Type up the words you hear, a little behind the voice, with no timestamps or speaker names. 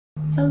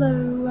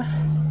Hello.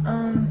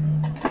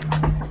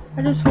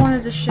 I just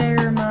wanted to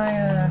share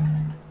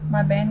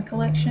my band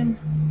collection.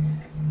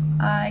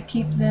 I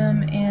keep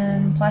them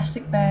in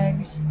plastic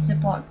bags,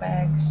 Ziploc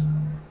bags.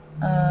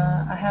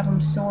 I have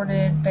them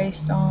sorted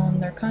based on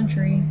their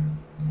country.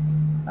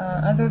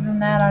 Other than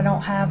that, I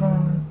don't have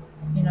them,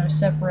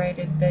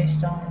 separated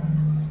based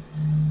on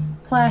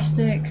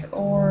plastic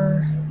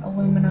or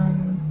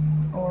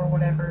aluminum or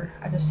whatever.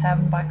 I just have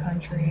them by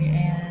country,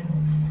 and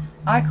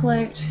I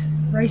collect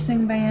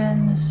racing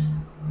bands,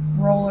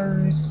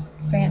 rollers,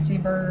 fancy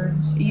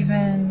birds,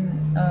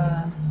 even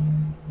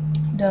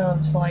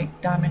doves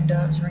like diamond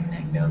doves,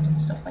 ringneck doves,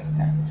 and stuff like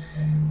that.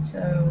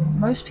 So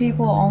most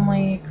people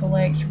only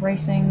collect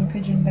racing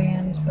pigeon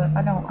bands, but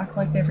I don't. I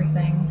collect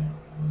everything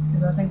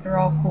because I think they're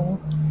all cool.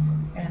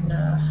 And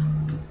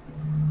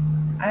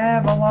I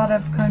have a lot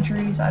of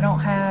countries. I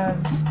don't have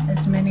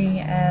as many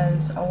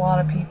as a lot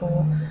of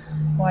people.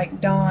 Like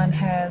Don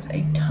has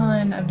a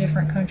ton of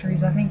different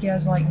countries. I think he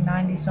has like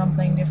 90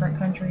 something different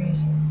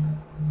countries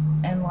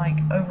and like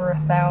over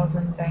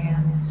 1,000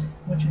 bands,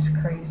 which is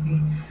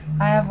crazy.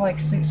 I have like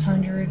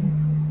 600,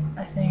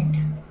 I think.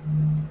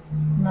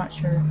 I'm not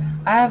sure.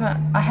 I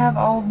have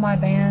all of my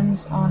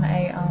bands on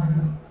a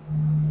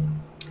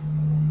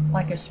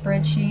like a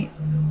spreadsheet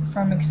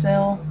from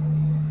Excel,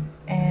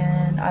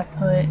 and I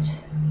put,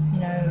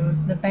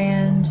 the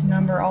band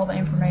number, all the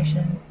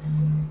information,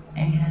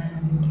 and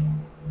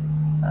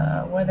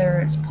whether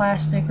it's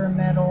plastic or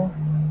metal,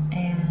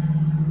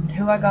 and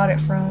who I got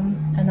it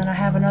from, and then I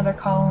have another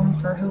column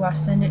for who I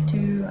send it to,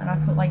 and I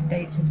put like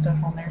dates and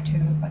stuff on there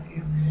too if I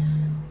do.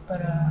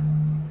 But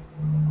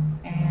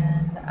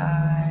and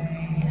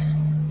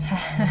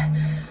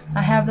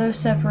I have those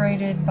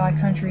separated by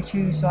country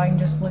too, so I can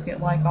just look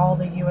at like all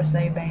the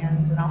USA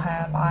bands, and I'll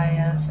have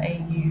IF,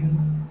 AU,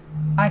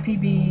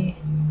 IPB,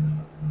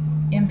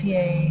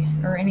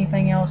 MPA, or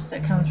anything else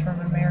that comes from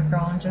America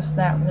on just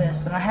that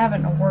list. And I have it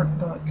in a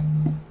workbook.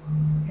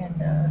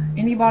 And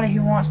anybody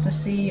who wants to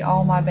see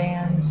all my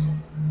bands,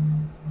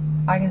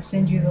 I can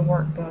send you the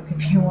workbook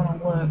if you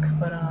want to look.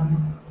 But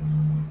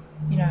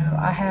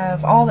I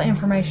have all the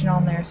information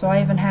on there. So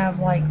I even have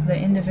like the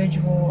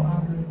individual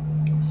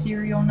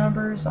serial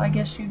numbers, I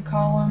guess you'd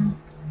call them,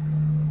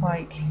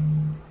 like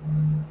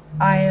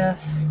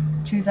IF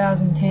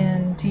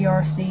 2010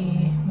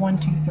 TRC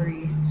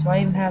 123. So I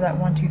even have that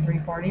 123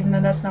 part, even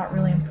though that's not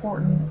really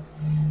important,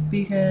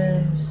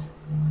 because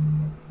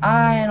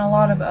I and a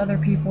lot of other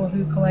people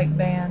who collect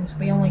bands,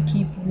 we only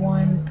keep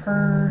one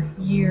per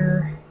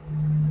year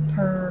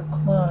per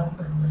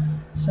club.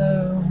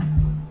 So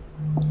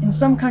in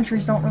some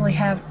countries don't really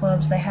have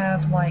clubs, they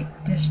have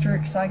like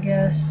districts, I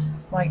guess,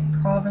 like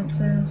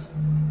provinces.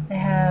 They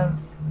have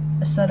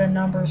a set of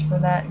numbers for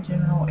that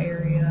general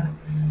area.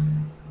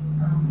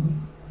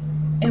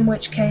 In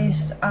which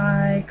case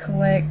I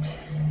collect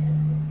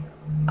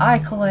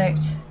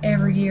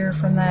every year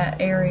from that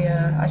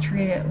area. I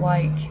treat it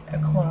like a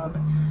club.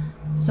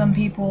 Some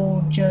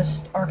people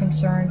just are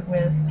concerned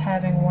with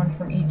having one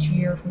from each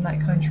year from that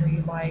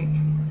country, like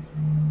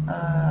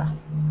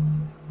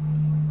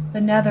the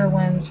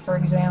Netherlands, for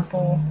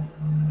example,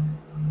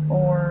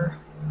 or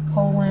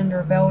Poland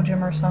or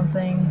Belgium or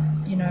something.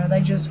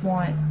 They just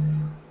want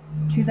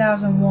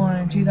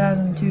 2001,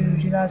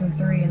 2002,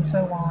 2003, and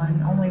so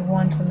on. Only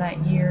one from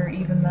that year,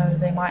 even though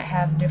they might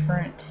have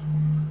different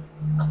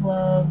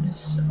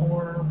clubs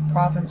or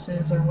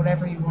provinces or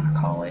whatever you want to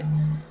call it.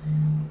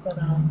 But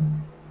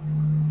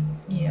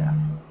yeah.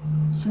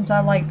 Since I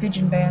like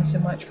pigeon bands so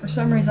much, for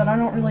some reason I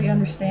don't really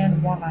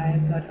understand why,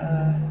 but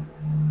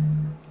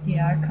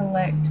yeah, I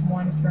collect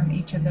one from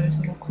each of those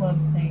little club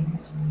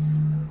things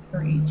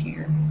for each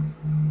year.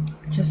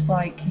 Just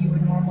like you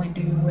would normally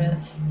do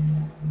with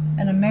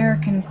an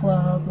American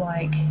club,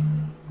 like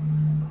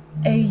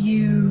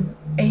AU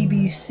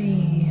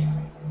ABC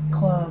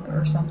club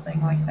or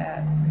something like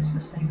that. It's the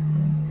same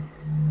thing.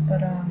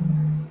 But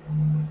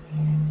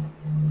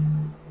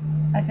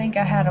I think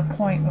I had a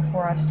point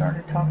before I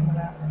started talking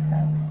about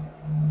that.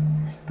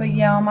 But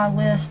yeah, on my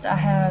list I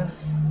have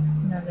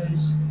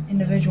those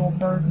individual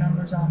bird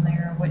numbers on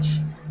there, which,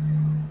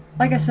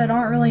 like I said,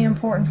 aren't really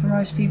important for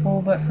most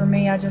people, but for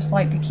me, I just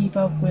like to keep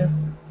up with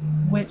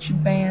which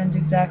bands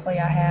exactly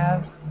I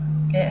have.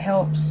 It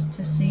helps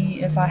to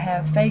see if I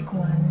have fake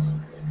ones,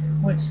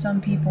 which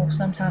some people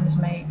sometimes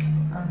make,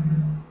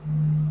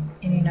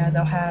 and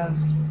they'll have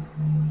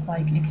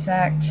like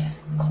exact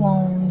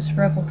clones,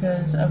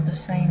 replicas of the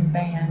same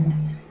band,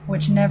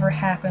 which never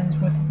happens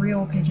with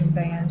real pigeon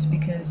bands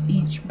because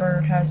each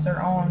bird has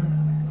their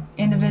own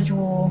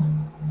individual,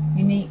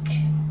 unique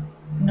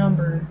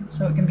number,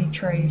 so it can be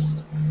traced.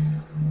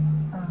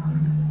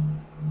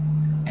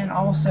 And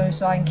also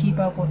so I can keep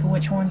up with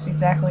which ones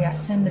exactly I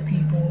send to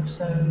people,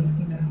 so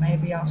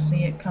maybe I'll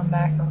see it come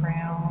back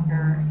around,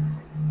 or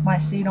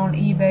might see it on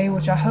eBay,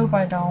 which I hope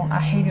I don't. I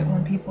hate it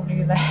when people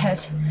do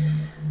that.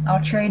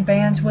 I'll trade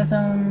bands with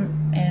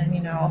them,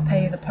 and I'll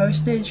pay the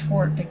postage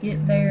for it to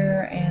get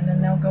there, and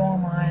then they'll go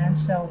online and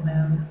sell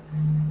them.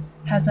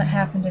 Hasn't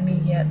happened to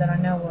me yet that I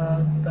know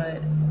of,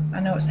 but I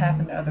know it's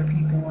happened to other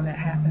people and it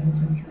happens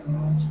in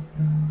funerals.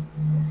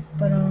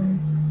 But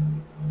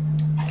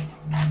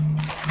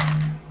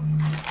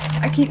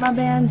I keep my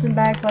bands in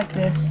bags like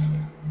this,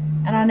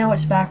 and I know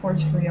it's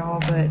backwards for y'all,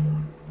 but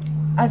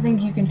I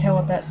think you can tell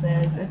what that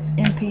says. It's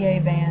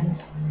MPA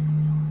bands.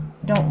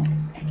 Don't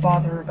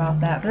bother about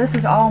that. But this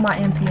is all my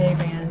MPA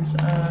bands.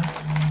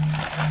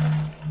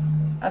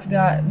 I've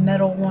got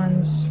metal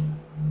ones,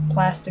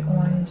 plastic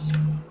ones,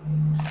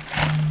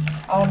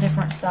 all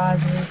different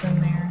sizes in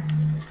there.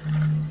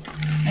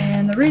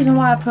 And the reason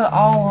why I put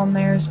all on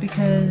there is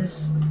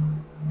because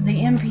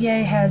the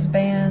MPA has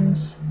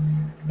bands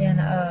in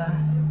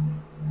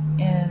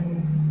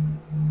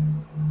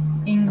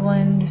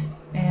England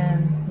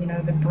and, you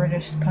know, the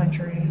British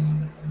countries,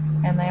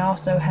 and they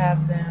also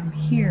have them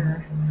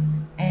here.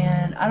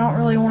 And I don't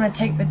really want to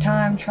take the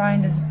time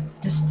trying to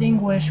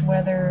distinguish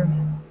whether,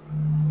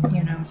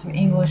 you know, it's an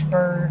English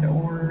bird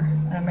or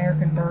an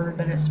American bird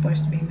that it's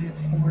supposed to be meant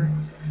for.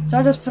 So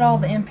I just put all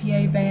the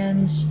MPA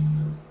bands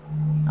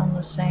on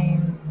the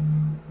same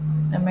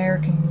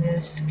American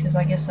list, because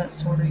I guess that's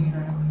sort of, you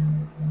know,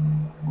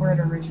 where it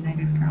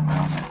originated from. I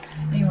don't know.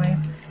 Anyway,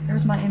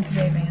 there's my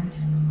MPA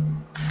bands.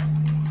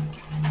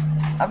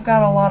 I've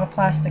got a lot of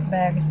plastic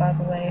bags, by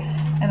the way,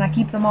 and I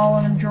keep them all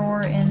in a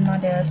drawer in my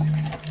desk,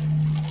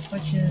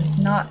 which is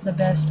not the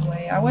best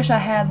way. I wish I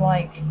had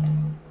like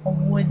a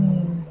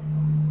wooden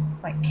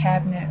like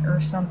cabinet or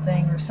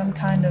something, or some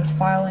kind of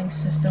filing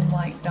system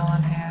like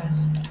Don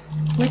has,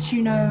 which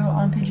you know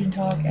on Pigeon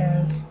Talk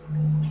as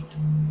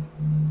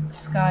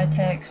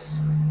Skytexus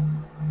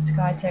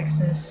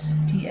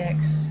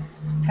TX,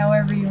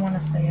 however you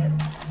want to say it.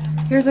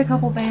 Here's a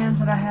couple bands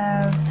that I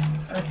have,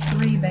 or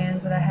 3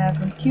 bands that I have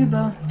from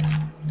Cuba,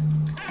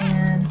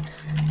 and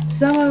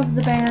some of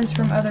the bands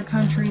from other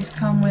countries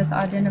come with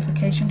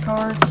identification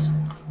cards,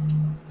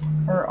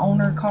 or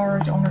owner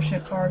cards,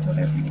 ownership cards,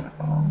 whatever you want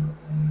to call them.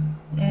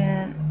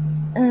 And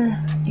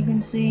you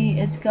can see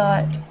it's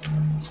got,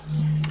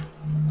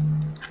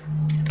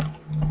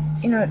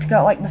 you know, it's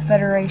got like the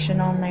Federation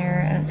on there,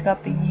 and it's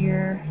got the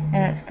year,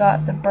 and it's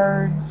got the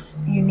bird's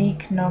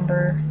unique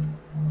number,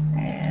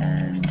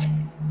 and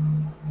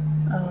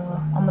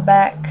on the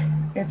back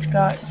it's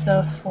got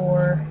stuff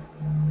for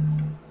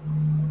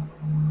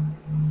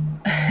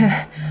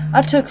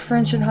I took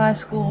French in high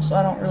school, so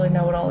I don't really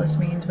know what all this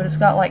means, but it's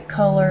got like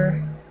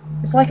color.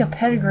 It's like a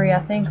pedigree, I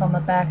think. On the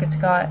back it's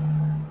got,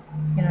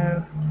 you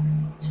know,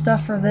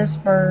 stuff for this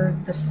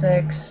bird, the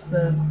sex,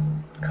 the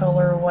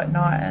color,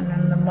 whatnot, and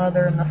then the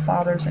mother and the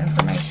father's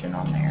information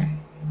on there,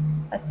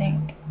 I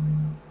think.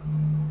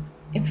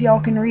 If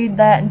y'all can read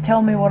that and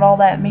tell me what all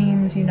that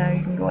means, you know,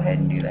 you can go ahead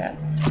and do that.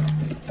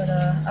 But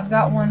I've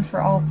got one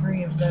for all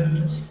 3 of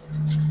those,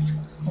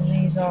 and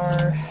these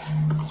are,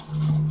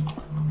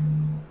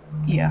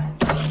 yeah,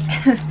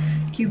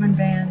 Cuban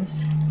bands.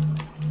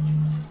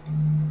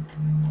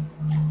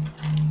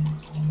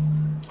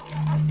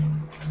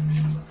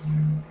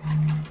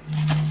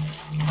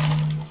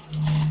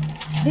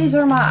 These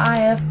are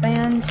my IF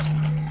bands,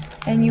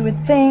 and you would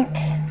think,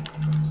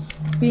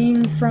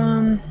 being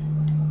from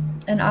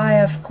an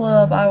IF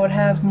club, I would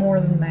have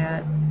more than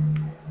that,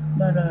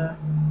 but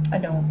I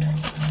don't.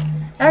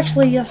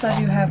 Actually, yes, I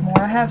do have more.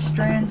 I have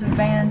strands of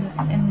bands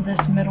in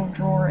this middle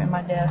drawer in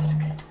my desk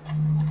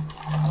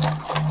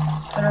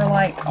that are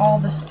like all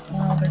this,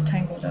 well, they're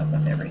tangled up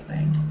with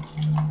everything,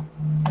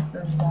 with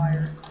the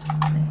wire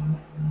thing.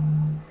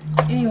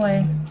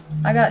 Anyway,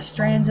 I got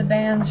strands of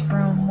bands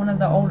from one of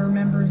the older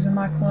members in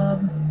my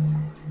club.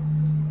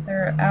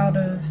 They're out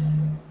of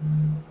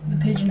the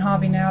pigeon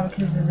hobby now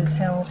because of his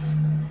health.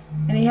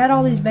 And he had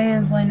all these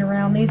bands laying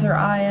around. These are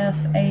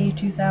IFA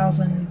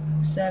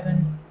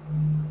 2007.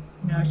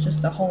 You know, it's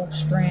just a whole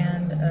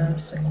strand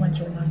of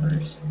sequential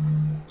numbers.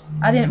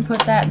 I didn't put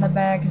that in the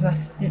bag because I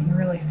didn't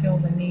really feel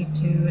the need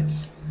to.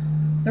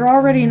 They're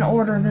already in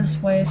order this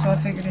way, so I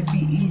figured it'd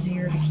be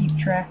easier to keep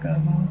track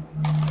of them.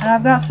 And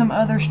I've got some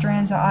other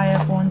strands of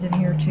IF ones in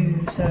here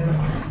too, so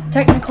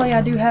technically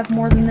I do have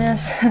more than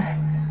this,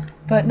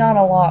 but not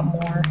a lot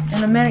more.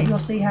 In a minute you'll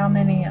see how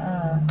many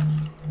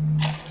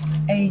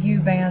AU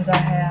bands I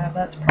have.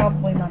 That's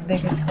probably my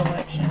biggest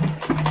collection.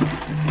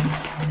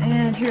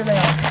 And here they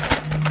are.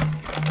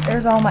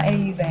 There's all my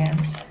AU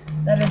bands.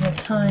 That is a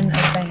ton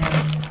of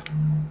bands.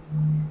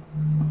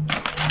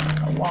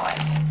 A lot.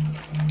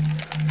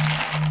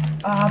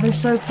 Ah, they're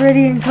so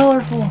pretty and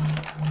colorful.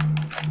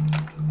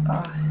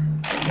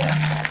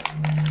 Yeah.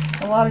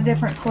 A lot of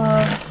different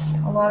clubs,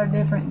 a lot of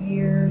different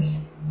years.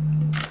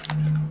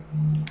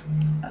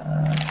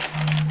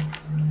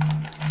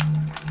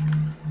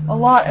 A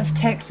lot of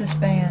Texas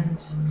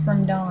bands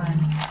from Don.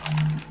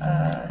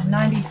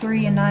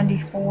 93 and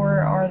 94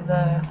 are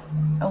the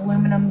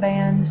aluminum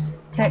bands.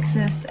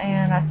 Texas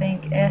and I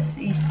think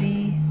SEC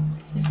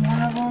is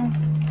one of them.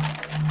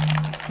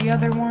 The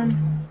other one,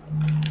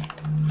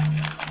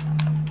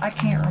 I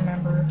can't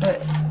remember,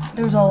 but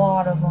there's a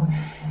lot of them.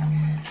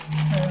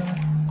 So,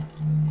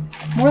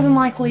 more than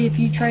likely, if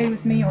you trade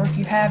with me, or if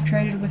you have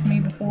traded with me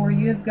before,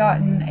 you have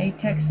gotten a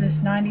Texas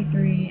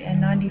 93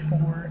 and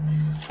 94.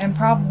 and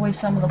probably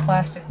some of the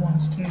plastic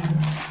ones too,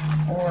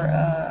 or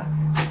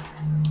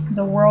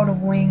the World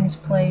of Wings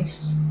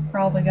place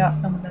probably got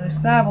some of those,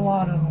 because I have a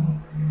lot of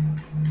them.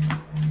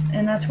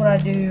 And that's what I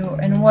do,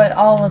 and what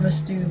all of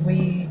us do.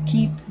 We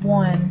keep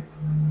one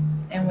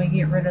and we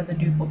get rid of the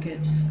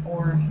duplicates,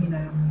 or, you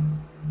know,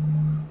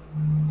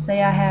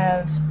 say I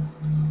have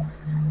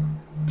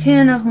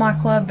 10 of my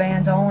club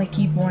bands, I only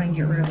keep one and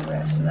get rid of the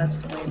rest. So that's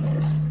the way it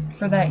is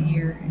for that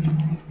year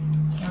anyway.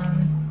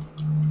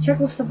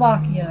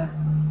 Czechoslovakia,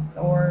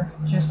 or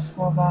just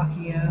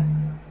Slovakia.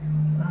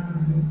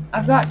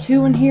 I've got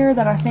 2 in here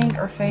that I think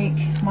are fake,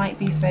 might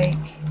be fake.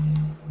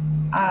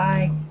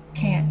 I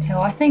can't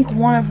tell. I think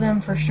one of them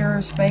for sure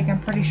is fake.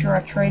 I'm pretty sure I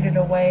traded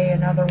away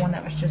another one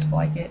that was just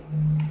like it.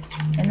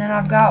 And then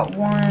I've got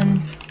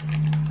one,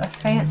 a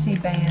fancy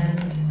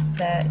band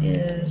that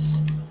is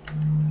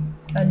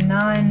a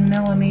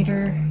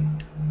 9mm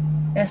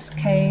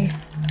SKD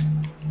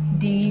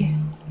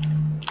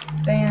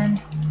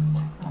band.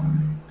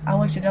 I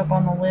looked it up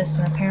on the list,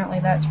 and apparently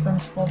that's from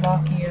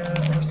Slovakia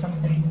or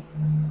something,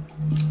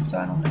 so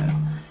I don't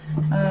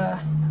know.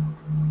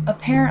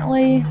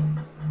 Apparently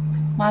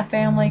my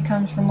family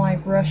comes from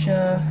like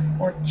Russia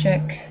or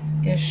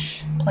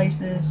Czech-ish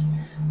places,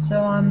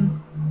 so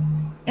I'm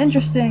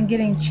interested in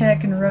getting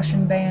Czech and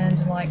Russian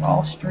bands in like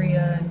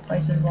Austria and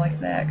places like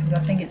that, because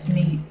I think it's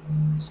neat,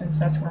 since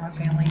that's where my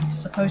family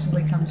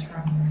supposedly comes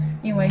from.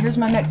 Anyway, here's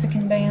my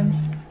Mexican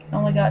bands. I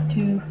only got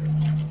 2.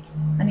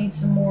 I need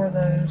some more of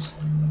those.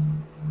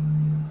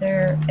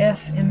 They're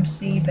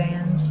FMC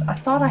bands. I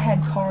thought I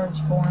had cards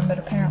for them, but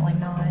apparently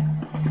not.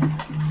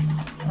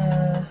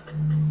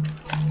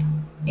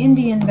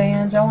 Indian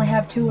bands. I only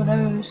have 2 of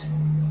those.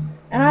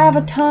 And I have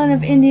a ton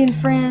of Indian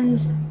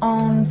friends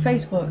on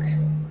Facebook.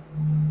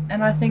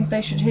 And I think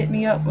they should hit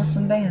me up with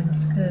some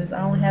bands, because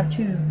I only have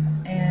 2.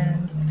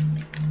 And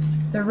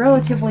they're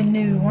relatively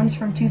new. One's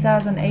from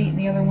 2008 and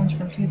the other one's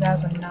from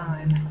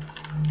 2009.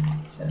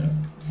 So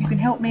if you can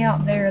help me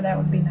out there, that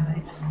would be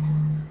nice.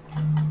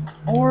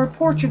 Or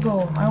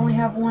Portugal. I only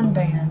have 1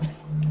 band.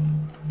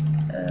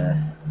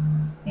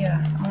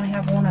 Yeah, I only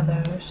have 1 of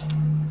those.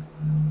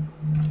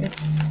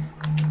 It's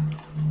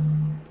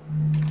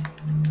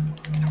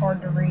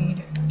hard to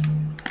read.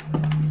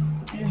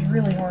 It is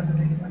really hard to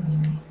read. Let me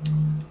see.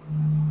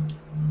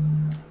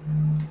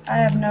 I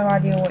have no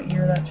idea what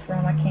year that's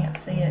from. I can't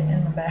see it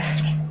in the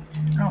back.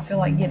 I don't feel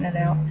like getting it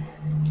out.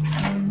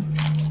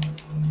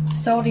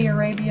 Saudi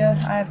Arabia,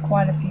 I have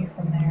quite a few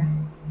from there.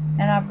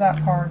 And I've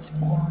got cards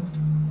for them.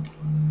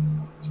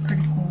 It's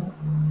pretty cool.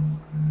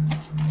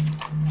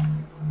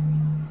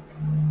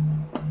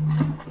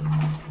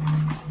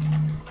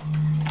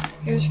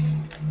 Here's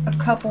a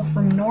couple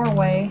from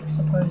Norway,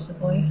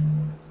 supposedly.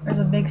 There's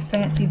a big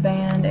fancy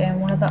band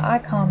and one of the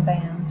icon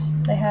bands.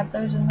 They have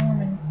those in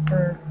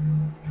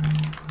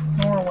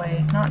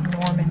Norway, not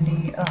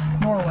Normandy,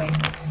 Norway.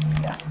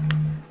 Yeah.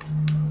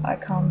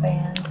 Icon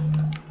band.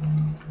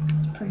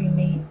 It's pretty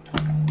neat.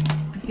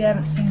 If you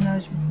haven't seen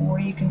those before,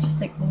 you can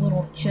stick the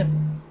little chip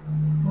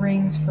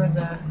rings for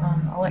the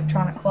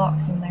electronic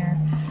clocks in there.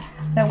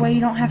 That way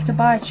you don't have to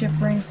buy a chip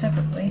ring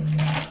separately.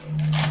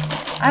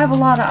 I have a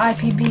lot of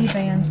IPB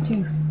bands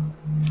too,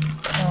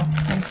 so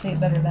you can see it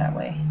better that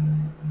way.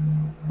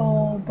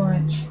 Whole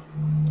bunch.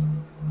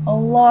 A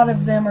lot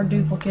of them are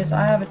duplicates.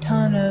 I have a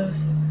ton of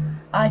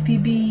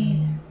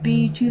IPB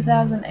B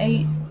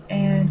 2008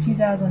 and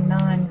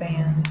 2009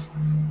 bands.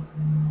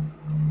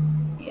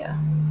 Yeah.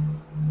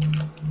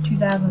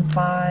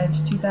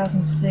 2005s,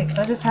 2006.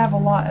 I just have a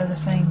lot of the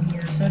same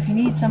year. So if you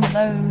need some of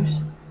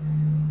those,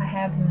 I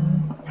have them.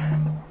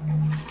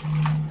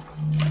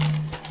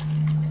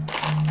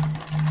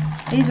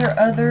 These are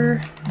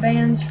other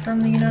bands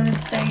from the United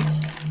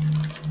States.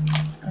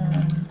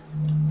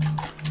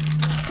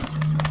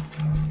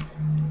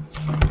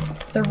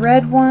 The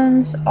red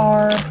ones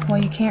are,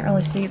 well, you can't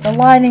really see. The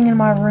lighting in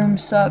my room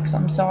sucks.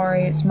 I'm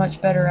sorry. It's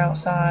much better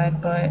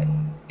outside, but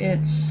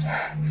it's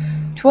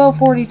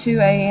 12:42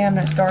 a.m.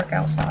 and it's dark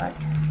outside.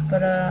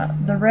 But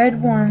the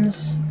red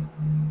ones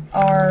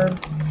are,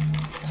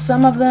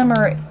 some of them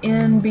are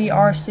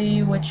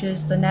NBRC, which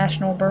is the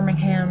National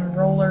Birmingham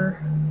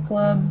Roller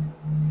Club.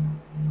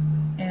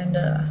 And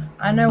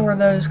I know where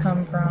those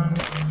come from,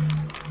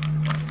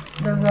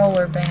 the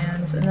roller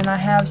bands. And then I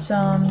have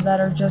some that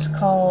are just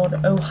called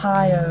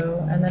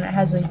Ohio, and then it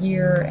has a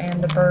year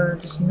and the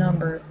bird's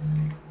number.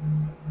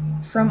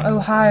 From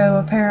Ohio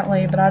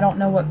apparently, but I don't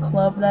know what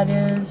club that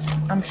is.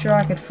 I'm sure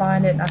I could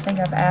find it, and I think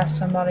I've asked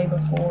somebody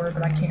before,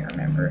 but I can't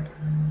remember.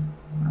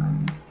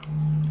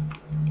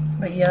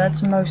 But yeah,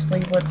 that's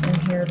mostly what's in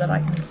here that I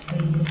can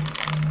see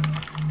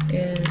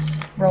is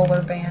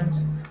roller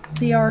bands.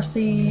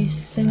 CRC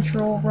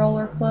Central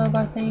Roller Club,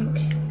 I think.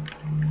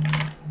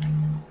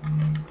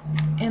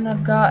 And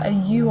I've got a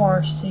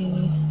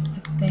URC,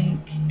 I think.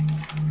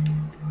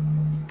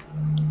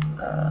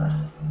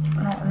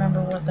 I don't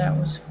remember what that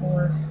was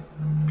for.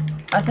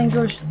 I think it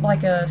was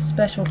like a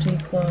specialty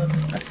club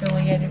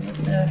affiliated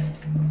with the...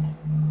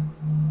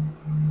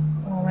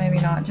 Well, maybe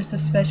not. Just a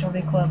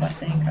specialty club, I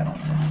think. I don't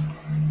know.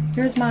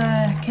 Here's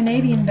my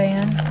Canadian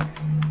bands.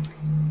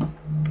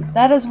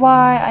 That is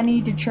why I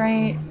need to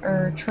trade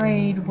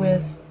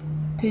with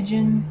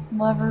Pigeon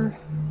Lover,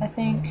 I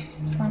think,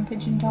 from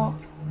Pigeon Talk.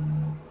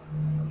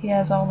 He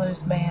has all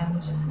those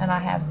bands, and I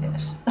have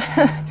this.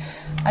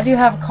 I do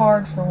have a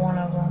card for one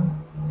of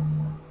them,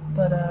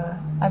 but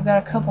I've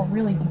got a couple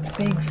really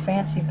big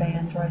fancy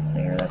bands right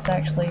there. That's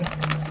actually,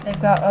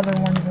 they've got other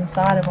ones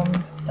inside of them.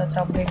 That's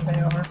how big they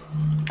are.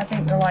 I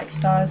think they're like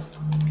size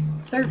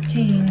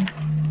 13.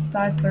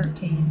 And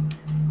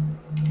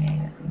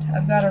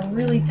I've got a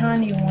really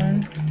tiny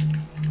one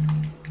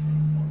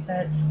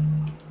that's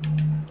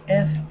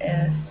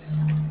FS.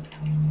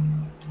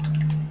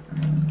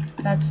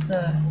 That's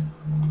the,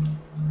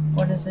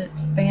 what is it,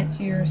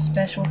 fancier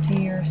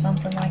specialty or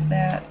something like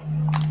that.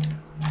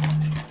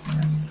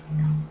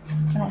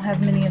 I don't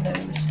have many of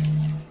those.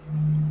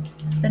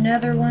 The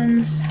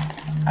Netherlands,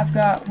 I've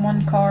got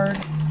one card.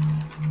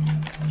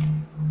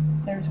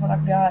 There's what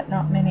I've got,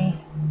 not many.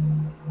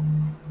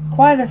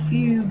 Quite a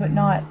few, but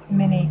not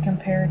many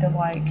compared to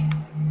like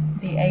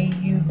the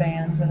AU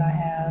bands that I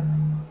have.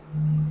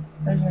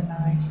 Those are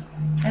nice.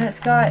 And it's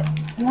got,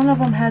 one of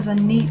them has a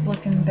neat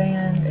looking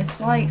band.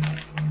 It's like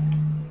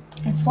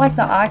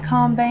the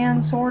Icon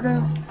band sort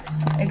of,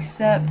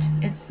 except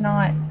it's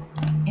not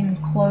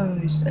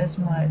enclosed as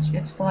much.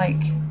 It's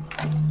like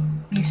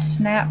you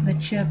snap the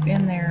chip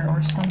in there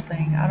or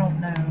something. I don't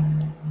know.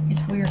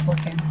 It's weird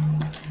looking.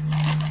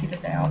 Get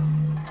it out.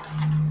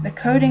 The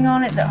coating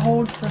on it that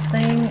holds the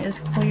thing is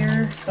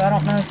clear, so I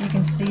don't know if you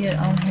can see it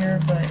on here,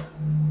 but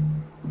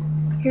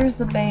here's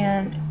the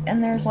band,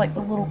 and there's like the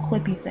little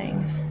clippy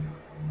things.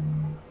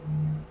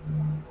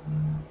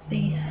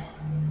 See?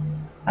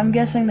 I'm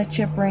guessing the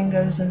chip ring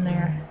goes in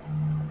there.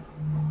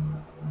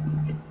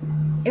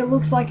 It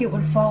looks like it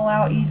would fall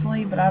out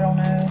easily, but I don't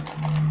know.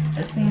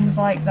 It seems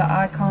like the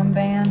Icon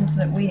bands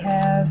that we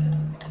have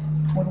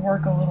would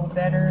work a little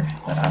better,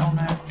 but I don't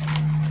know.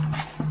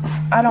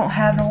 I don't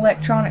have an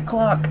electronic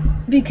clock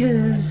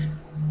because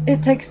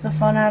it takes the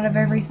fun out of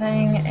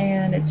everything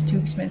and it's too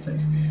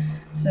expensive.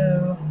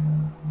 So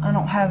I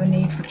don't have a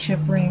need for chip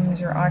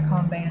rings or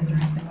Icon bands or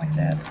anything like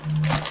that.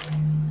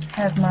 I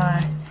have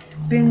my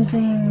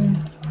benzene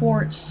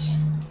quartz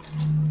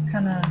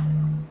kind of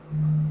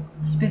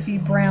spiffy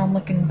brown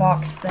looking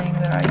box thing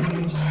that I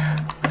use.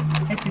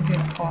 It's a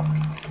good clock.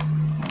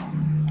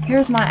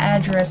 Here's my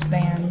address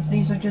bands.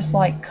 These are just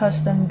like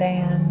custom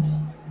bands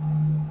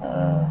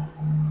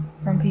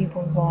from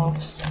people's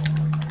lofts.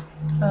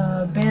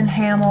 Ben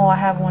Hamill, I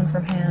have one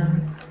from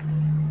him.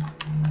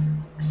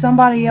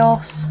 Somebody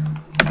else,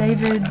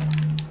 David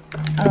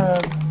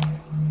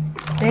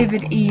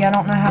E, I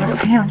don't know how to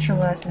pronounce your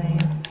last name,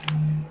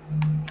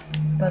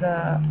 but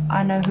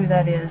I know who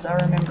that is. I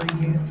remember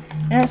you.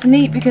 And it's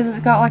neat because it's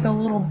got like a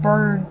little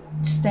bird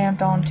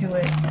stamped onto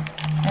it.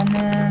 And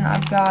then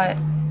I've got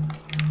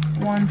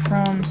one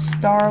from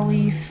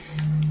Starleaf,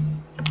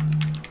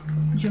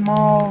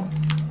 Jamal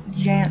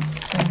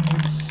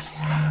Jansen's,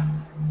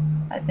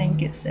 I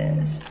think it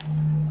says.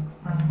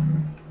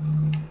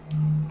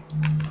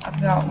 I've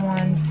got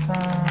one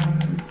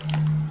from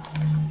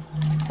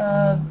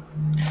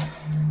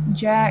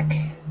Jack,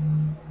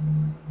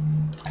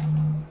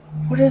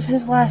 what is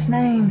his last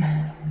name?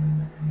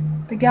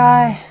 The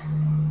guy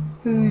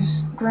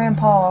whose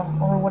grandpa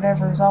or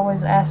whatever is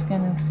always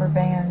asking for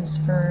bands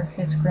for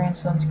his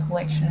grandson's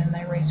collection, and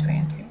they raise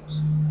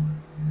fantails.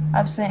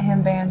 I've sent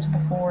him bands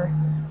before,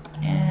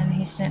 and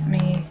he sent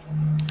me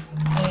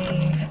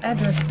a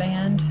address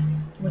band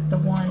with the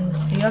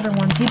other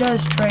ones. He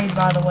does trade,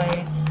 by the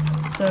way,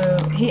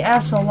 so he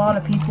asks a lot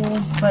of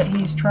people, but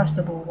he's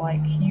trustable.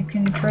 Like, you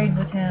can trade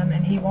with him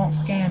and he won't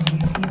scam you.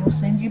 He will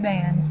send you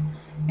bands,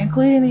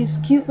 including these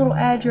cute little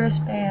address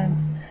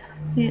bands.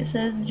 See, it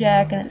says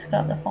Jack and it's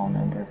got the phone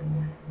number,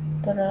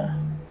 but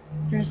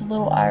there's a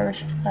little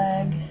Irish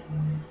flag,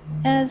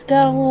 and it's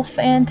got a little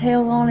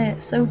fantail on it.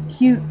 It's so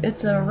cute.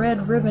 It's a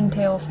red ribbon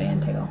tail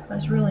fantail.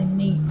 That's really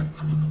neat.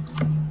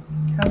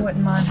 I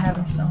wouldn't mind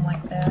having some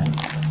like that.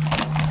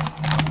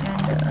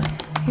 And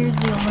here's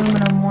the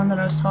aluminum one that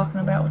I was talking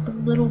about with the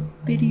little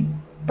bitty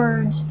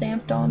bird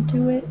stamped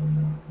onto it.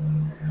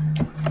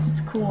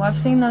 It's cool. I've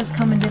seen those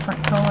come in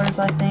different colors,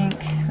 I think.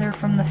 They're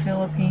from the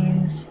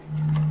Philippines,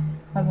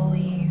 I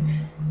believe.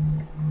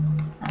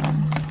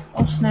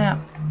 Oh snap.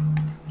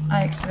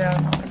 I exited out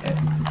a moment ago.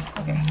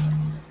 Okay.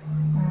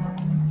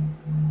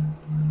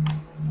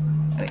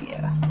 But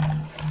yeah.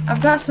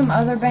 I've got some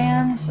other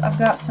bands. I've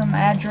got some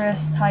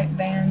address type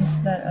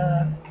bands that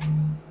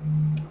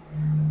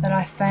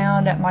I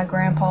found at my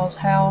grandpa's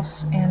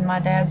house in my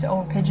dad's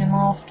old pigeon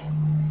loft.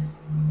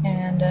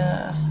 And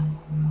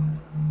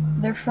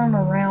they're from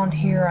around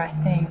here, I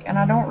think. And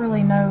I don't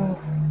really know.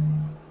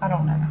 I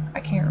don't know. I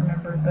can't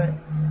remember, but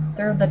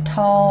they're the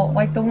tall,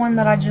 like the one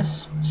that I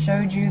just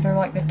showed you, they're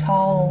like the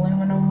tall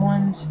aluminum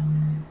ones,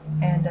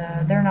 and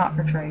they're not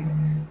for trade.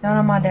 None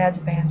of my dad's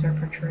bands are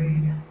for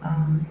trade.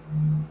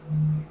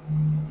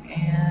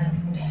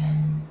 And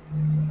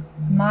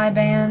my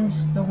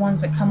bands, the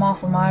ones that come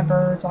off of my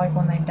birds, like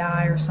when they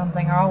die or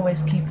something, I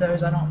always keep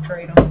those. I don't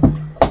trade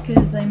them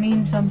because they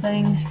mean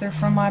something. They're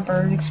from my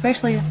birds,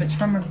 especially if it's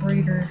from a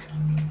breeder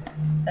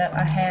that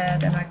I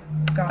had and I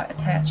got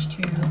attached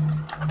to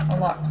a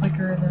lot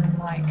quicker than,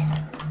 like,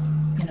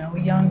 you know, a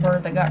young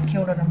bird that got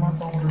killed at a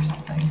month old or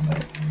something.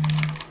 But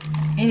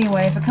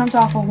anyway, if it comes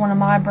off of one of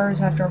my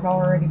birds after I've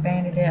already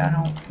banded it, I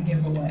don't give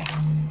it away.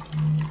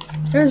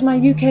 There's my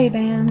UK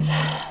bands.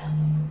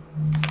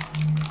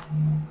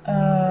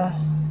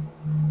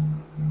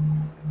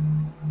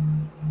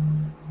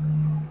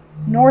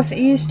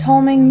 Northeast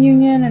Homing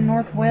Union and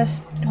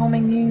Northwest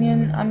Homing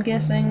Union, I'm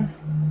guessing.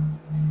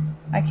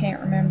 I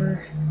can't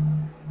remember.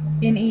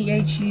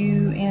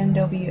 NEHU and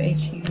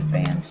WHU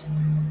bands.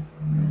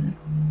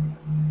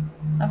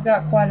 I've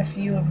got quite a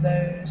few of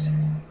those.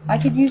 I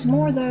could use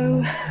more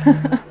though.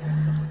 But,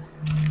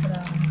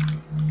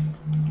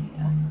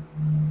 yeah.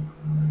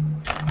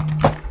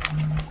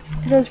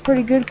 It does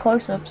pretty good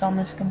close-ups on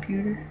this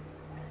computer.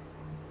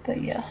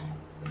 But yeah.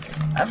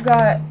 I've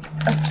got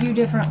a few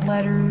different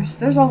letters.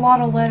 There's a lot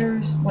of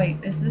letters. Wait,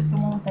 is this the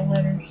one with the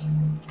letters?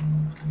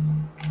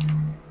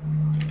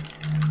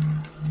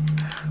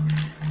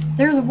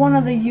 There's one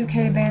of the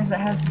UK bands that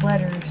has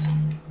letters.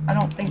 I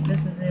don't think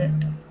this is it.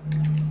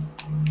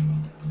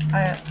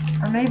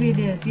 Or maybe it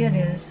is. Yeah, it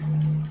is.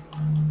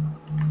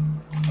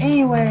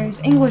 Anyways,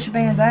 English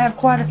bands. I have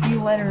quite a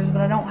few letters,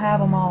 but I don't have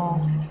them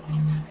all.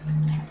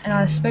 And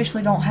I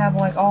especially don't have,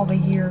 like, all the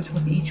years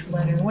with each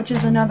letter, which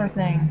is another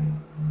thing.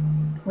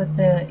 With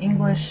the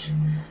English,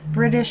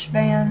 British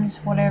bands,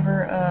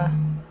 whatever,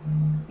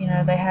 you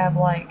know, they have,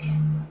 like,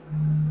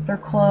 their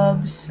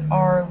clubs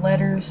are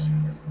letters,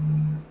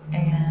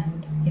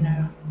 and, you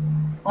know,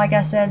 like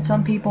I said,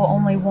 some people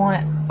only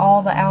want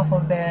all the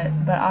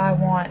alphabet, but I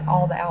want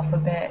all the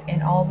alphabet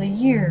and all the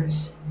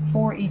years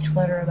for each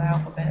letter of the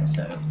alphabet.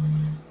 So,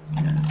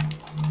 you know.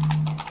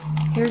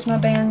 Here's my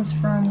bands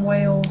from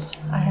Wales.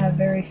 I have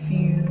very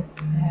few.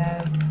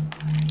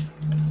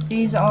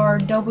 These are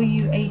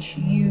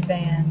WHU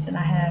bands, and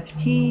I have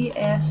T,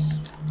 S,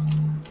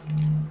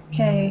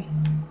 K,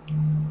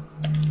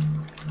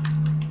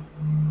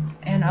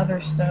 and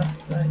other stuff,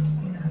 but,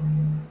 you know,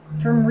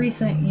 from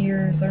recent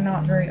years, they're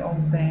not very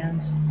old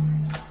bands.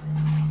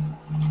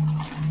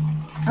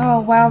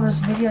 Oh wow, this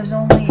video's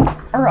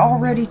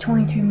already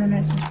 22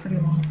 minutes. It's pretty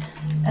long,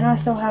 and I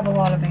still have a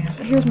lot of bands.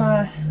 But here's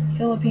my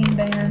Philippine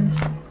bands.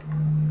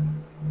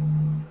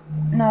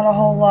 Not a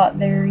whole lot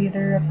there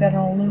either. I've got an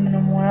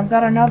aluminum one. I've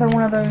got another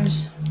one of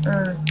those,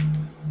 or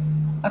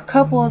a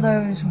couple of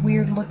those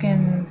weird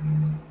looking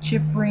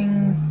chip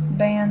ring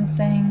band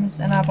things,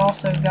 and I've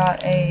also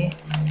got a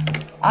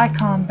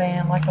icon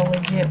band, like a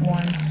legit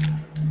one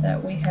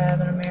that we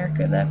have in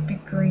America, that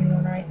big green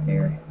one right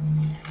there.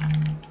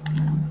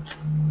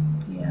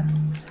 Yeah,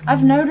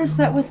 I've noticed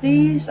that with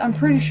these, I'm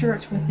pretty sure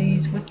it's with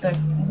these, with the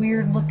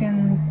weird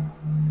looking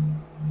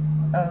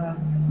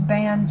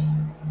bands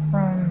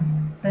from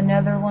the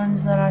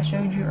Netherlands that I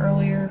showed you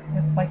earlier,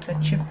 with like the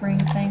chip ring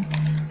thing,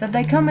 that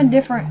they come in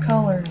different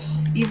colors,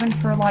 even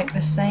for like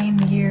the same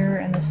year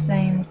and the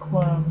same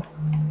club.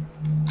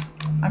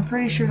 I'm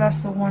pretty sure that's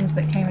the ones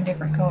that came in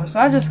different colors. So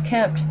I just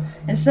kept,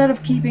 instead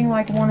of keeping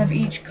like one of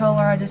each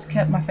color, I just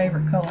kept my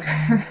favorite color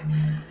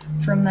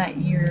from that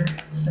year.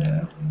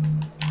 So,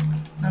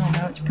 I don't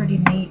know, it's pretty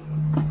neat.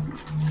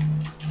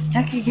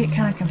 That could get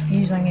kind of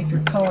confusing if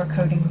you're color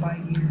coding by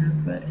year,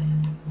 but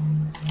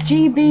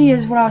GB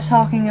is what I was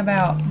talking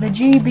about. The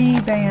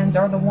GB bands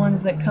are the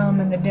ones that come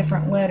in the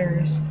different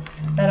letters,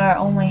 that I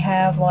only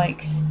have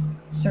like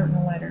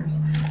certain letters.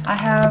 I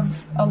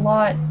have a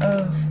lot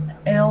of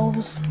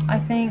L's, I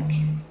think,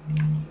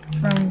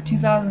 from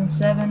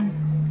 2007,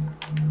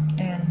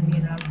 and,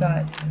 you know, I've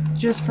got,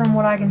 just from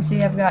what I can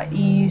see, I've got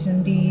E's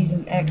and D's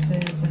and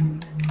X's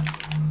and,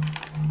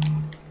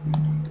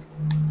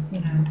 you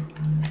know,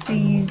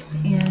 C's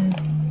in,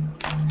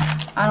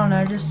 I don't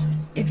know, just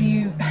if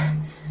you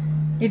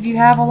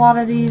have a lot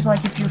of these,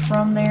 like if you're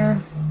from there,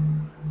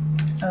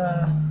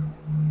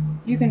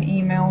 you can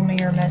email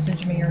me or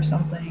message me or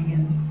something,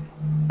 and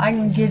I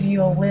can give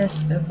you a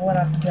list of what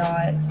I've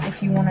got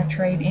if you want to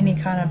trade any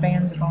kind of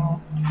bands at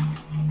all.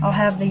 I'll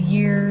have the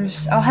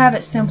years, I'll have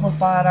it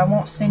simplified. I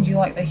won't send you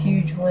like the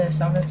huge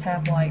list. I'll just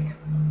have like,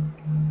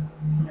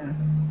 you know,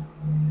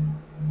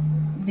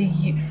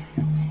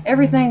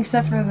 everything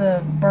except for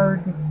the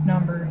bird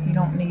number. You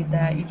don't need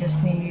that. You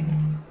just need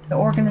the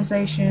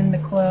organization, the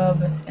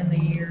club, and the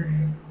year.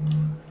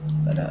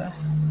 But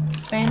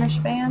Spanish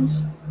bands.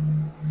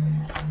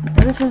 Now,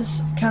 this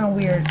is kind of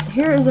weird.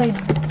 Here is a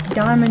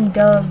Diamond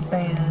Dove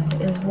band,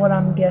 is what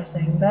I'm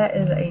guessing. That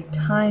is a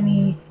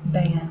tiny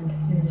band.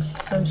 It is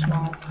so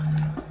small,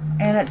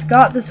 and it's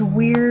got this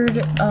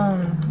weird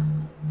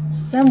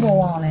symbol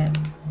on it,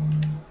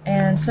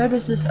 and so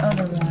does this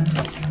other one.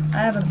 I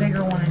have a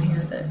bigger one in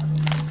here that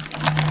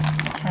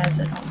has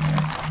it on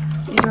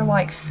there. These are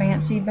like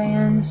fancy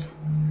bands,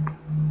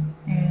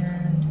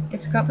 and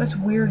it's got this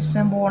weird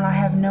symbol, and I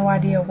have no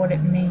idea what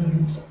it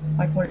means,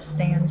 like what it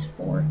stands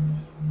for,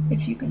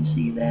 if you can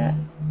see that.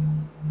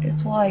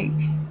 It's like,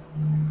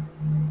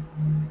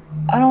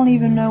 I don't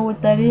even know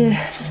what that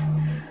is.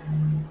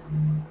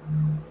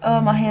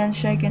 My hand's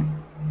shaking.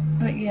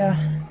 But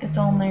yeah, it's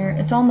on there.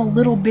 It's on the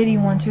little bitty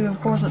one too.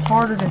 Of course, it's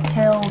harder to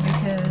tell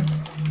because,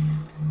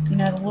 you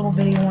know, the little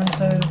bitty one's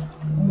so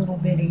little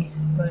bitty.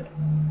 But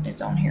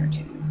it's on here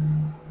too.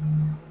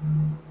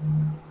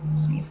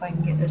 Let's see if I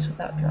can get this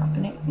without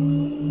dropping it.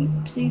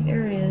 Beep. See,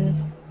 there it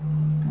is.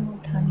 A little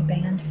tiny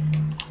band.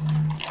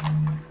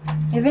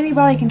 If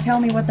anybody can tell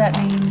me what that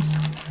means,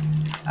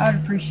 I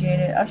would appreciate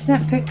it. I've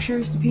sent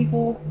pictures to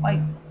people. Like,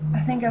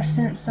 I think I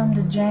sent some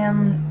to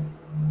Jan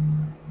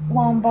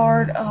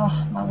Lombard.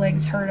 Oh, my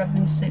legs hurt. I've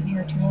been sitting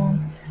here too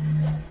long.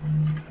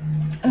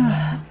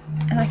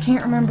 And I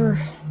can't remember.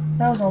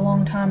 That was a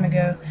long time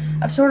ago.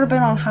 I've sort of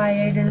been on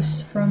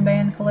hiatus from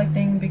band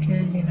collecting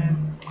because, you know,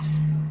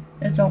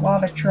 it's a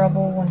lot of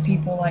trouble when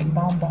people like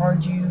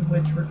bombard you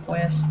with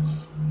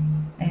requests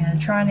and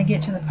trying to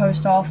get to the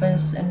post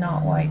office and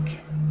not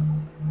like,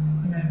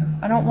 you know,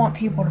 I don't want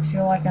people to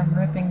feel like I'm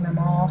ripping them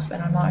off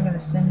and I'm not going to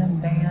send them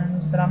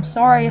bands, but I'm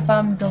sorry if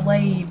I'm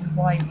delayed.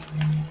 Like,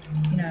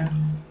 you know,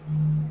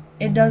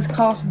 it does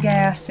cost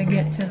gas to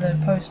get to the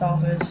post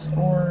office,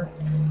 or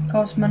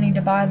costs money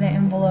to buy the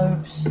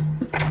envelopes,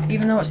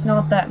 even though it's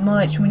not that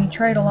much. When you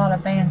trade a lot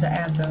of bands, it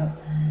adds up.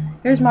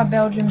 Here's my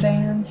Belgian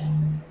bands.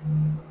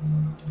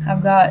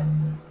 I've got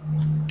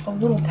a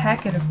little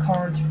packet of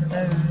cards for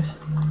those.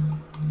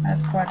 I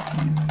have quite a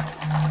few.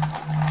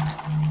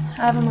 I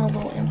have them in a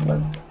little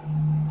envelope.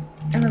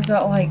 And I've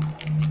got like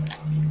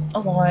a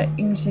lot.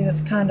 You can see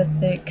that's kind of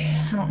thick.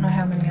 I don't know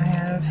how many I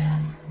have.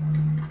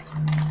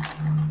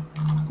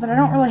 But I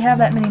don't really have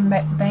that many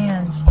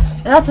bands.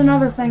 And that's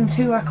another thing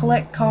too. I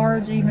collect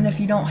cards even if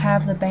you don't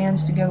have the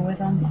bands to go with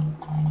them.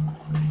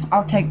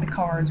 I'll take the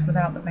cards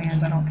without the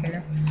bands. I don't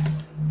care.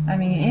 I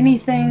mean,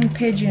 anything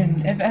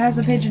Pigeon. If it has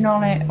a pigeon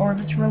on it or if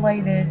it's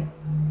related,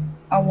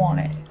 I want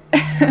it.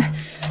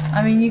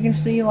 I mean, you can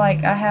see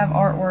like I have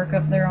artwork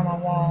up there on my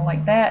wall.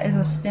 Like that is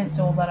a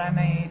stencil that I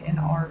made in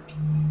art.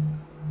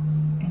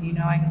 And you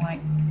know, I can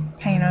like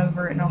paint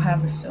over it and I'll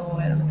have the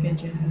silhouette of the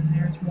pigeon. And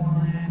there's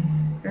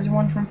one. There's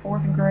one from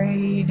 4th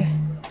grade,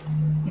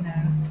 you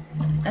know.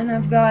 And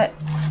I've got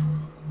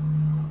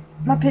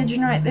my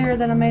pigeon right there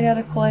that I made out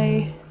of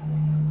clay.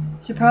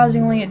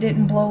 Surprisingly, it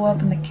didn't blow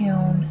up in the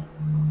kiln.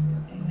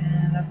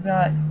 And I've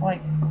got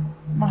like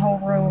my whole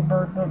row of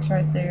bird books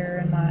right there,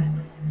 and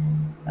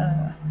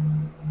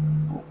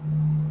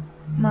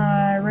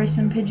my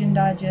racing pigeon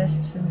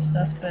digests and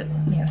stuff. But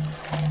yeah,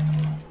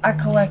 I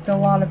collect a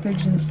lot of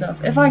pigeon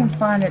stuff. If I can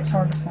find it, it's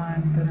hard to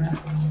find, but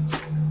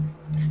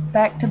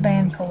back to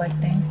band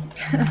collecting.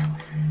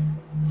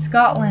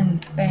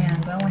 Scotland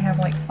bands. I only have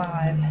like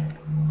 5.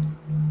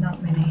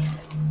 Not many.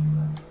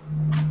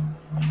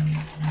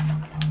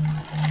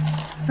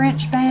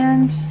 French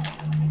bands.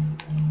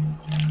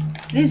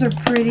 These are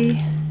pretty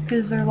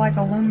because they're like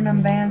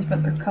aluminum bands,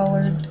 but they're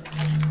colored.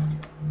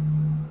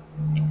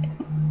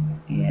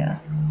 Yeah.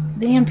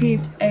 The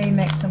MPA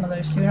makes some of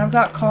those too. And I've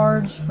got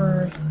cards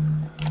for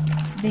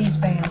these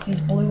bands. These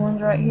blue ones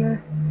right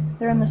here.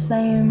 They're in the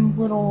same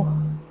little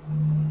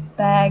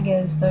bag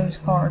as those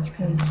cards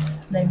because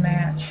they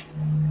match.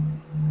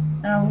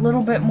 And I'm a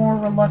little bit more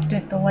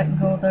reluctant to let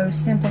go of those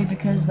simply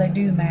because they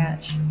do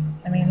match.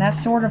 I mean,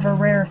 that's sort of a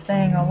rare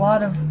thing. A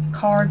lot of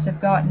cards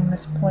have gotten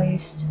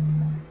misplaced,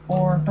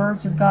 or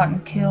birds have gotten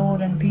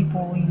killed and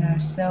people, you know,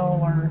 sell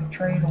or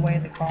trade away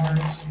the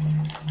cards.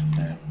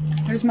 So,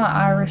 here's my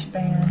Irish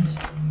bands.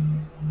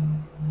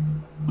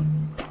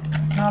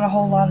 Not a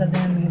whole lot of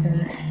them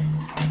either.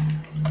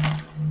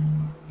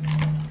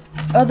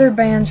 Other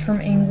bands from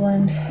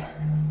England.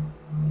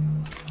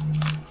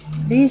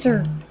 These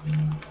are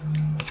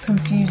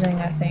confusing,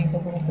 I think, a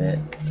little bit.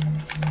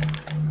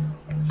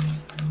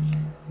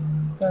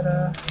 But,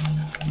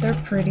 they're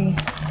pretty.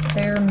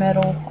 They're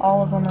metal.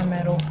 All of them are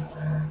metal.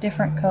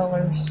 Different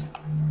colors.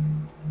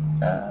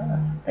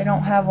 They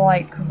don't have,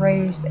 like,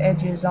 raised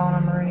edges on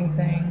them or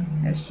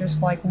anything. It's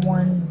just, like,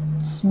 one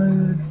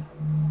smooth.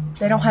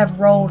 They don't have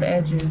rolled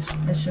edges.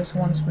 It's just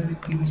one smooth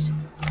piece.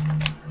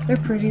 They're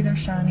pretty. They're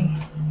shiny.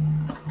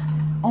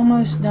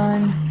 Almost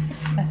done,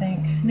 I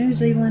think. New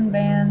Zealand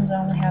bands, I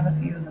only have a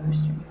few of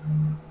those too.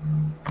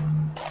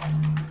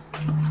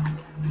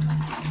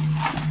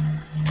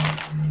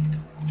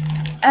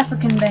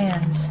 African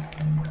bands.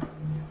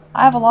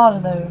 I have a lot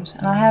of those,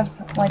 and I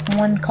have like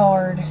one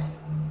card.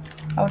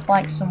 I would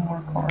like some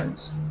more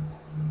cards.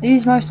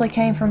 These mostly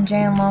came from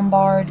Jan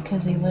Lombard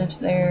because he lives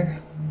there.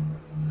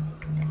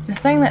 The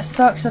thing that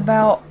sucks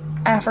about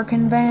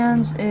African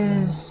bands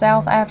is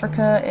South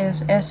Africa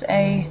is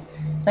SA.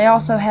 They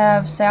also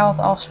have South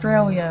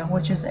Australia,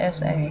 which is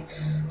SA.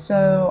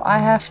 So I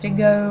have to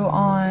go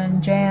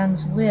on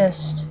Jan's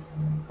list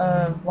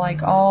of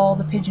like all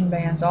the pigeon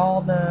bands,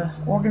 all the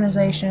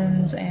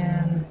organizations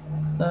and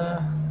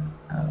the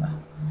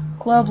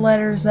club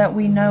letters that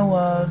we know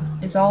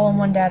of is all in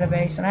one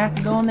database, and I have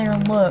to go in there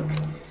and look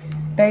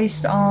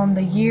based on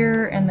the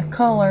year and the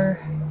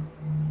color,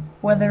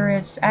 whether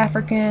it's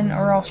African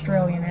or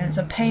Australian, and it's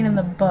a pain in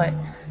the butt.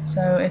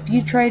 So if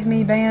you trade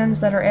me bands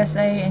that are SA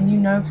and you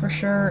know for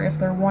sure if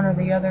they're one or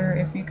the other,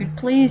 if you could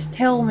please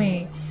tell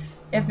me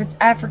if it's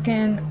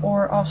African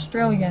or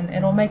Australian,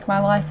 it'll make my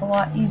life a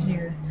lot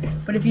easier.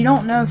 But if you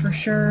don't know for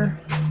sure,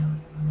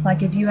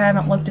 like if you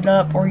haven't looked it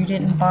up or you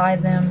didn't buy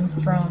them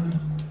from,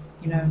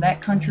 you know,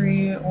 that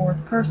country, or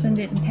the person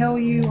didn't tell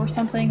you or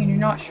something and you're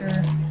not sure,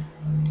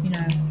 you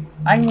know,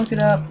 I can look it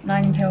up and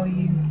I can tell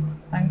you,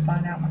 I can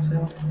find out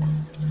myself.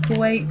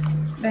 Kuwait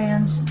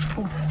bands,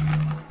 oof.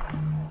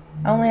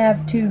 I only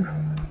have 2.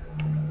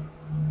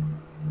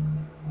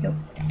 Yep.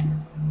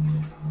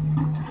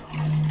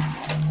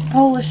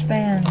 Polish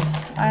bands,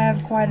 I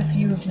have quite a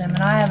few of them,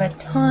 and I have a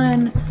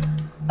ton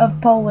of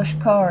Polish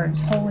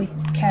cards. Holy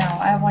cow,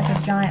 I have like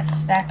a giant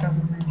stack of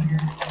them in here.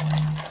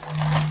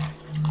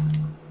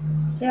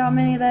 See how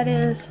many that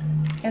is?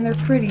 And they're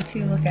pretty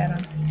too, look at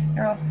them.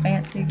 They're all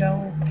fancy, got a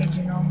little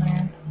pigeon on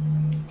there.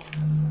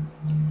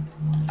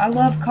 I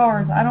love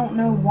cards, I don't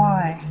know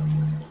why.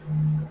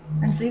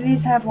 And see,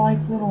 these have like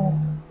little,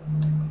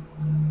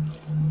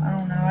 I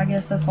don't know, I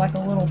guess that's like a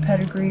little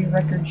pedigree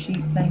record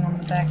sheet thing on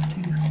the back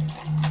too.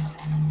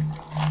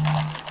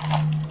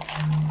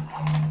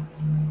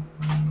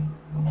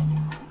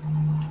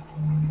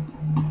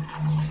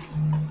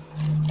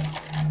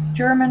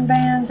 German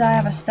bands, I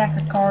have a stack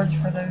of cards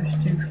for those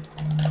too.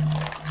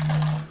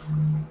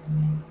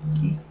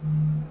 See?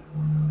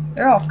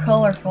 They're all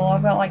colorful.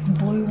 I've got like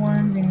blue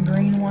ones and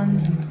green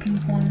ones and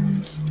pink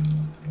ones.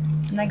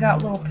 And they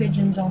got little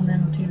pigeons on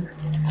them too.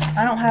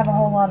 I don't have a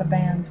whole lot of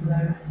bands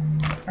though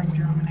from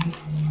Germany.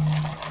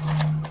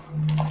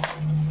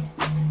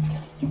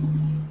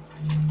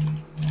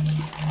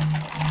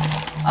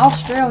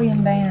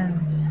 Australian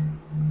bands.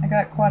 I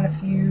got quite a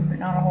few, but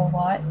not a whole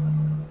lot.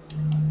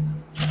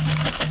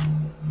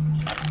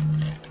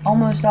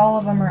 Almost all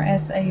of them are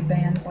SA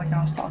bands like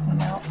I was talking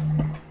about.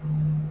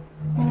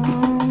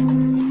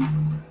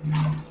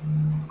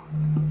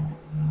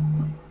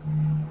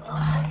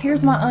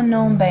 Here's my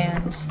unknown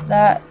bands.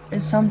 That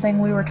is something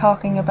we were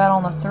talking about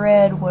on the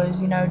thread, was,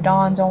 you know,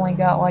 Don's only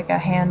got like a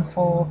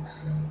handful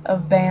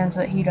of bands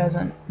that he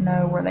doesn't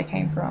know where they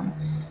came from.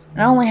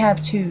 And I only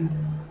have 2.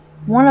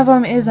 One of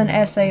them is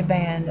an SA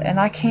band, and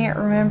I can't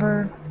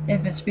remember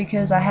if it's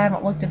because I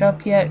haven't looked it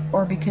up yet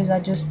or because I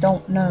just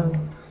don't know.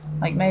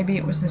 Like maybe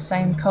it was the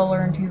same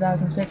color in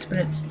 2006, but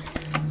it's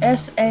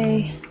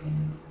SA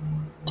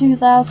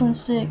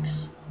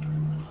 2006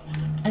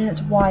 and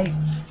it's white.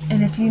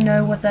 And if you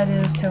know what that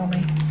is, tell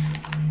me.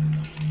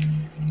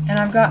 And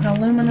I've got an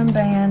aluminum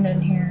band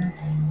in here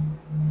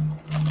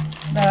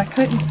that I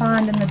couldn't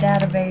find in the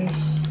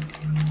database,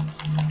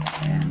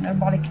 and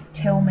nobody could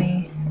tell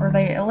me, or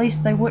at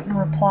least they wouldn't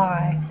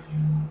reply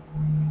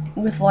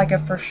with like a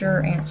for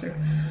sure answer.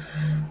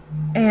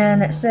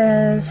 And it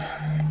says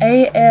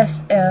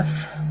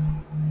ASF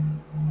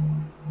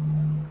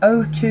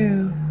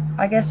 02,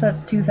 I guess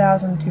that's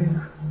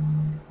 2002.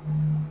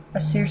 I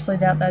seriously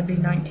doubt that'd be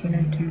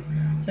 1902.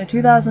 So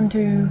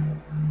 2002,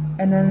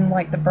 and then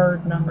like the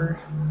bird number.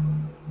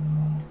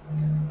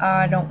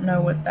 I don't know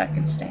what that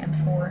could stand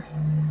for.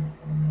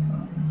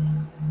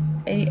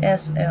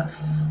 ASF.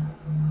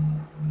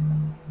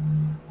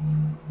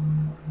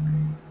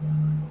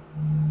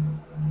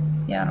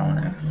 Yeah, I don't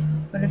know.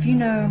 But if you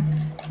know,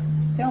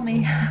 tell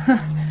me.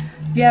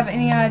 If you have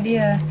any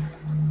idea.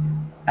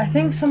 I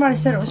think somebody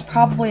said it was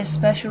probably a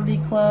specialty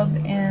club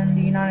in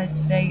the United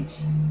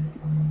States.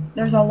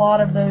 There's a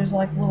lot of those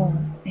like little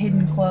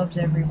hidden clubs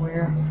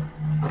everywhere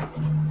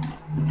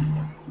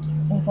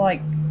with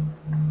like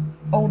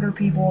older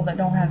people that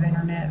don't have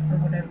internet or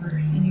whatever,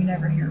 and you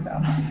never hear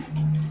about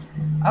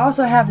them. I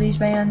also have these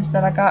bands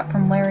that I got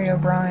from Larry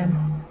O'Brien.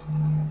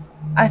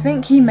 I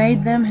think he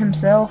made them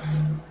himself.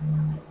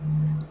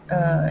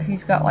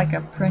 He's got like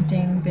a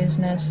printing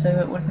business, so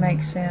it would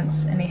make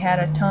sense, and he had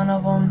a ton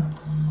of them.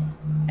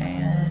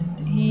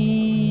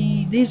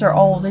 And these are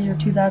old, these are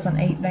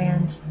 2008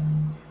 bands,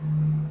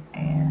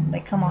 and they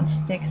come on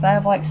sticks. I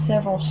have like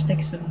several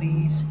sticks of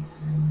these,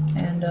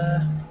 and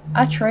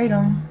I trade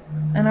them,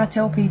 and I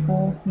tell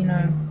people, you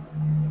know,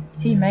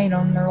 he made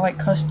them, they're like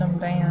custom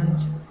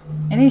bands,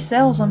 and he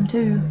sells them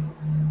too.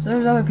 So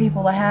there's other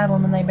people that have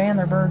them and they band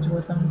their birds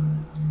with them.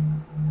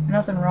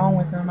 Nothing wrong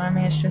with them. I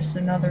mean, it's just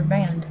another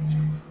band,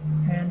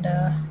 and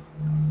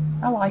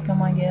I like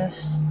them, I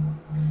guess.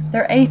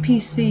 They're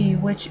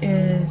APC, which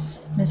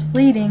is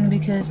misleading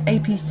because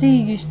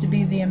APC used to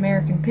be the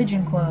American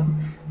Pigeon Club,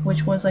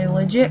 which was a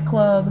legit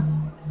club,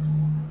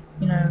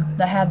 you know,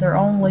 that had their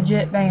own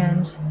legit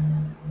bands,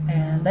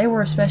 and they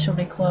were a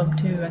specialty club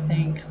too, I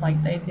think.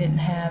 Like, they didn't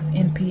have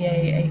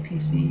MPA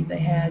APC, they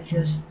had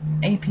just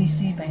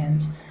APC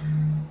bands,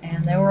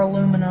 and they were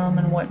aluminum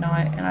and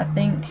whatnot, and I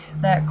think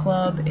that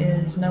club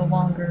is no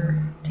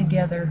longer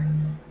together.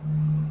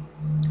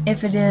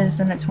 If it is,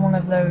 then it's one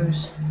of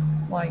those,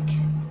 like,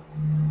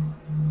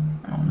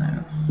 I don't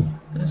know,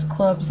 those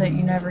clubs that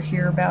you never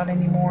hear about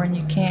anymore and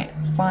you can't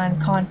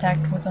find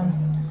contact with them.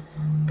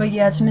 But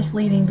yeah, it's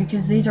misleading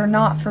because these are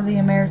not for the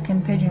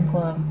American Pigeon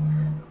Club.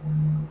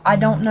 I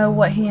don't know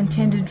what he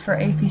intended for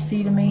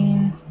APC to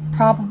mean.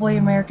 probably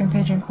American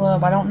Pigeon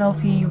Club. I don't know if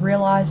he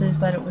realizes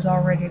that it was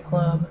already a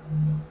club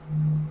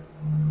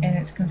and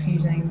it's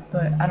confusing,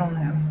 but I don't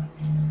know.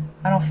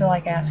 I don't feel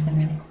like asking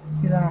him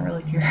because I don't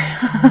really care.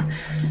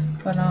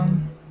 But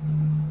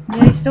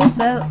yeah, he still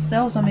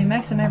sells them. He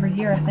makes them every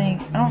year, I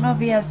think. I don't know if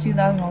he has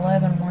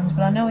 2011 ones,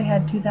 but I know he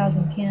had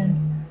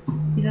 2010.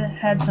 He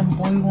had some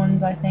blue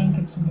ones, I think,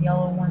 and some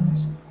yellow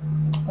ones.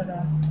 But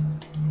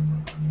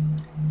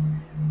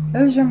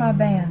those are my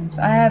bands.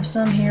 I have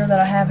some here that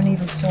I haven't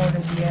even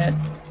sorted yet.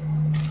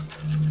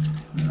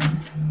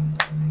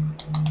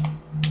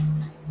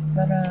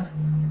 But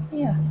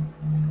yeah,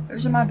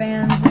 those are my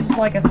bands. This is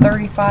like a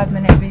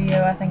 35-minute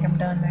video. I think I'm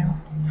done now.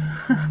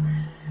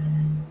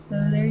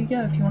 So there you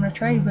go. If you want to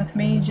trade with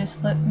me,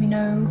 just let me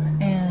know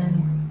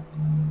and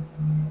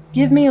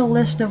give me a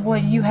list of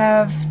what you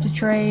have to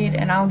trade,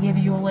 and I'll give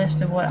you a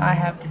list of what I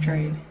have to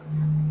trade.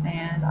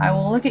 And I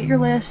will look at your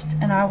list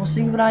and I will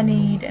see what I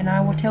need and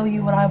I will tell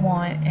you what I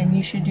want, and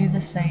you should do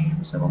the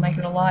same. So it'll make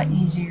it a lot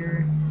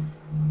easier,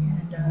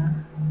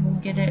 and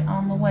we'll get it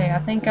on the way. I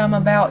think I'm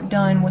about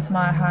done with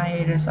my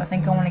hiatus. I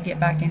think I want to get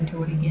back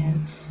into it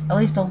again, at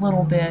least a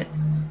little bit.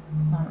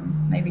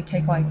 Maybe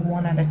take like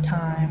one at a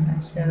time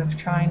instead of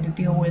trying to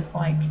deal with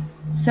like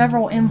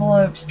several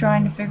envelopes,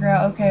 trying to figure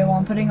out, okay, well,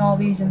 I'm putting all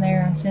these in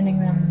there and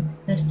sending them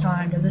this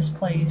time to this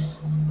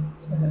place.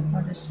 So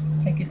I'll just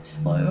take it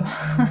slow.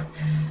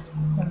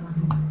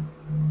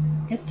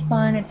 It's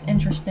fun, it's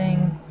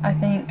interesting. I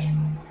think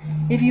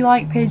if you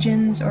like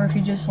pigeons, or if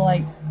you just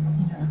like,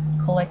 you know,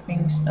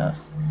 collecting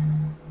stuff,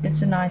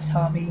 it's a nice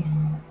hobby.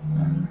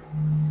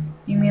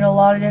 You meet a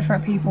lot of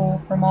different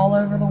people from all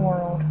over the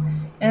world.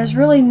 And it's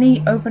really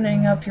neat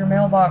opening up your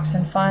mailbox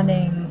and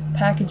finding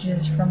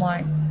packages from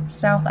like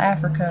South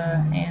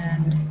Africa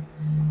and,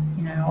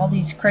 you know, all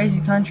these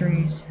crazy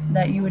countries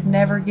that you would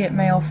never get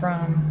mail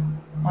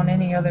from on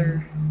any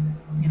other,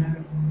 you know,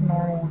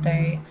 normal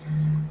day.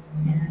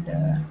 And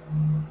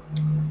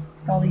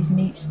all these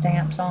neat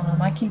stamps on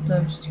them. I keep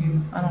those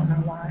too. I don't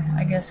know why.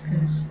 I guess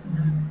because, you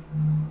know,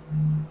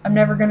 I'm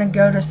never going to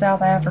go to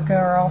South Africa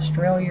or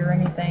Australia or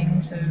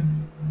anything, so,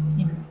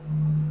 you know,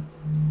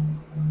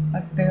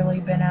 I've barely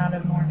been out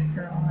of North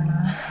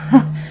Carolina.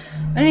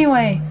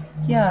 Anyway,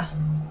 yeah,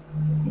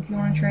 if you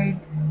want to trade,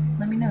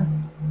 let me know.